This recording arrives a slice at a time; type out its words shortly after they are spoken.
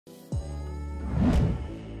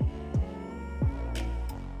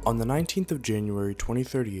On the 19th of January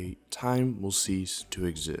 2038, time will cease to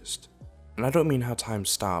exist. And I don't mean how time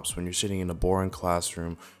stops when you're sitting in a boring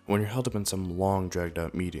classroom or when you're held up in some long dragged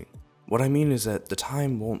out meeting. What I mean is that the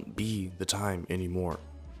time won't be the time anymore.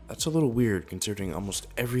 That's a little weird considering almost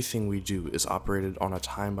everything we do is operated on a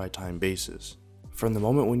time by time basis. From the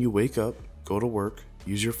moment when you wake up, go to work,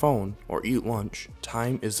 use your phone, or eat lunch,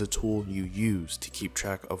 time is the tool you use to keep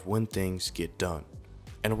track of when things get done.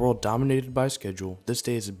 In a world dominated by schedule, this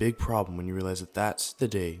day is a big problem when you realize that that's the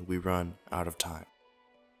day we run out of time.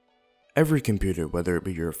 Every computer, whether it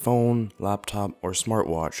be your phone, laptop, or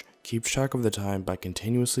smartwatch, keeps track of the time by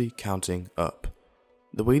continuously counting up.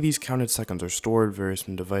 The way these counted seconds are stored varies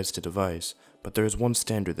from device to device, but there is one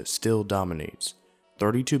standard that still dominates: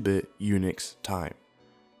 32-bit Unix time.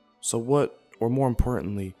 So what, or more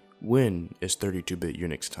importantly, when is 32-bit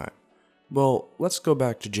Unix time? Well, let's go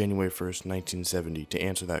back to January 1st, 1970 to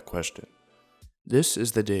answer that question. This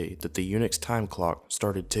is the day that the Unix time clock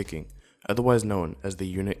started ticking, otherwise known as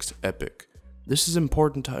the Unix Epoch. This is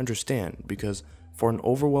important to understand because for an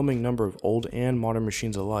overwhelming number of old and modern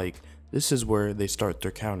machines alike, this is where they start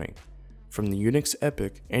their counting. From the Unix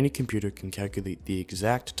Epoch, any computer can calculate the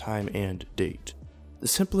exact time and date. The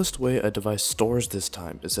simplest way a device stores this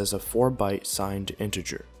time is as a 4-byte signed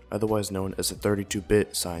integer, otherwise known as a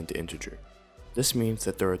 32-bit signed integer. This means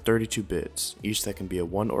that there are 32 bits, each that can be a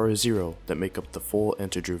 1 or a 0, that make up the full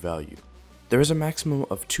integer value. There is a maximum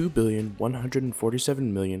of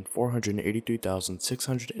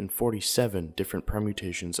 2,147,483,647 different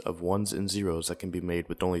permutations of 1s and 0s that can be made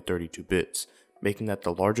with only 32 bits, making that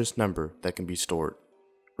the largest number that can be stored.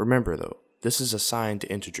 Remember though, this is a signed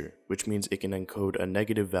integer, which means it can encode a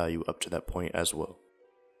negative value up to that point as well.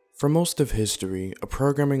 For most of history, a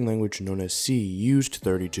programming language known as C used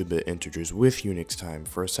 32-bit integers with Unix time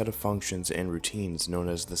for a set of functions and routines known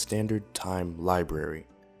as the Standard Time Library.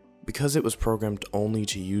 Because it was programmed only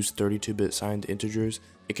to use 32-bit signed integers,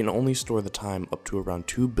 it can only store the time up to around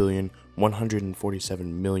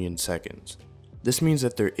 2,147,000,000 seconds. This means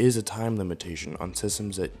that there is a time limitation on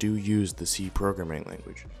systems that do use the C programming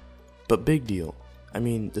language. But big deal, I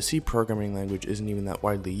mean, the C programming language isn't even that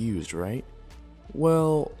widely used, right?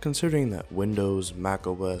 Well, considering that Windows,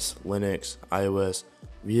 macOS, Linux, iOS,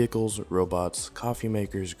 vehicles, robots, coffee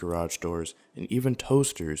makers, garage doors, and even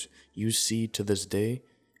toasters use C to this day,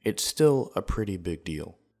 it's still a pretty big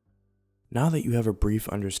deal. Now that you have a brief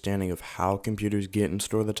understanding of how computers get and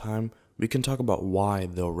store the time, we can talk about why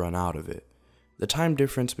they'll run out of it. The time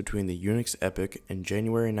difference between the Unix Epoch and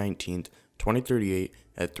January 19th, 2038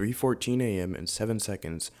 at 3:14 AM and 7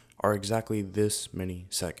 seconds are exactly this many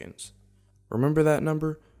seconds. Remember that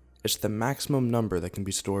number? It's the maximum number that can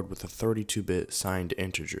be stored with a 32-bit signed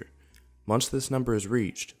integer. Once this number is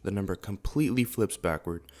reached, the number completely flips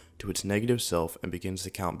backward to its negative self and begins to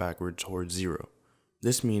count backward towards 0.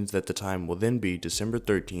 This means that the time will then be December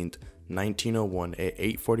 13th, 1901 at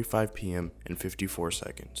 8:45 PM and 54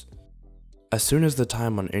 seconds. As soon as the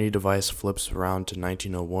time on any device flips around to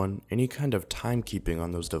 1901, any kind of timekeeping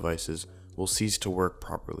on those devices will cease to work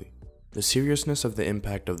properly. The seriousness of the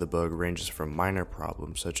impact of the bug ranges from minor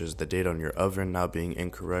problems such as the date on your oven now being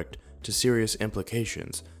incorrect to serious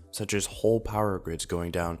implications such as whole power grids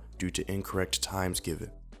going down due to incorrect times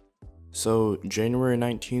given. So January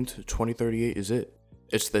 19th, 2038 is it.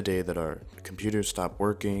 It's the day that our computers stop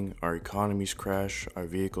working, our economies crash, our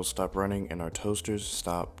vehicles stop running, and our toasters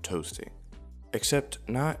stop toasting. Except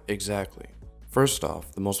not exactly. First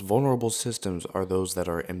off, the most vulnerable systems are those that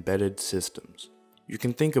are embedded systems. You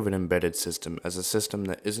can think of an embedded system as a system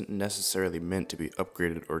that isn't necessarily meant to be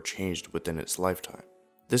upgraded or changed within its lifetime.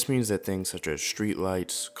 This means that things such as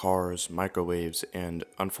streetlights, cars, microwaves, and,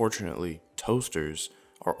 unfortunately, toasters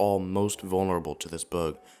are all most vulnerable to this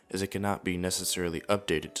bug as it cannot be necessarily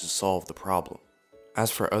updated to solve the problem.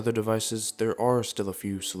 As for other devices, there are still a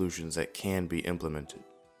few solutions that can be implemented.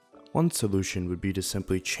 One solution would be to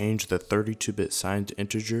simply change the 32-bit signed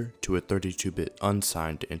integer to a 32-bit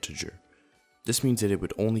unsigned integer. This means that it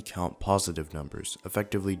would only count positive numbers,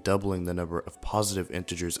 effectively doubling the number of positive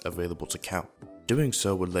integers available to count. Doing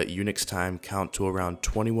so would let Unix time count to around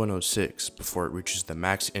 2106 before it reaches the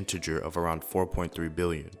max integer of around 4.3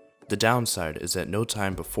 billion. The downside is that no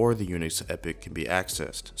time before the Unix Epoch can be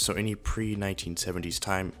accessed, so any pre-1970s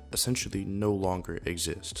time essentially no longer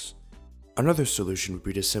exists. Another solution would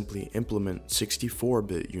be to simply implement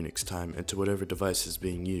 64-bit Unix time into whatever device is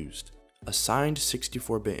being used. A signed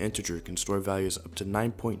 64-bit integer can store values up to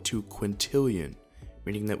 9.2 quintillion,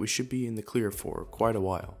 meaning that we should be in the clear for quite a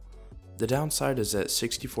while. The downside is that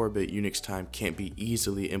 64-bit Unix time can't be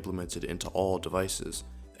easily implemented into all devices,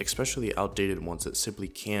 especially outdated ones that simply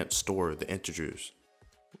can't store the integers.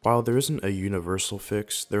 While there isn't a universal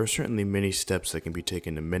fix, there are certainly many steps that can be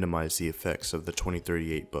taken to minimize the effects of the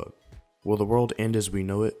 2038 bug. Will the world end as we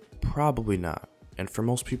know it? Probably not, and for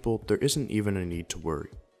most people, there isn't even a need to worry.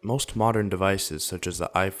 Most modern devices such as the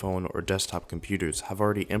iPhone or desktop computers have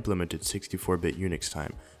already implemented 64-bit Unix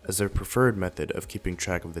time as their preferred method of keeping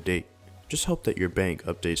track of the date. Just hope that your bank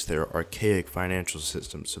updates their archaic financial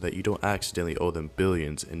system so that you don't accidentally owe them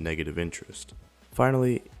billions in negative interest.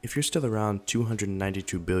 Finally, if you're still around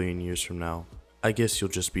 292 billion years from now, I guess you'll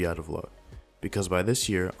just be out of luck, because by this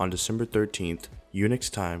year, on December 13th,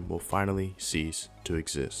 Unix time will finally cease to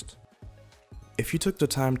exist. If you took the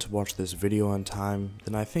time to watch this video on time,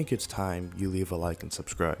 then I think it's time you leave a like and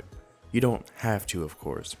subscribe. You don't have to, of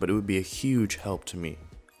course, but it would be a huge help to me.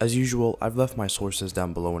 As usual, I've left my sources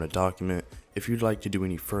down below in a document if you'd like to do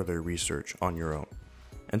any further research on your own.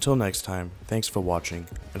 Until next time, thanks for watching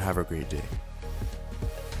and have a great day.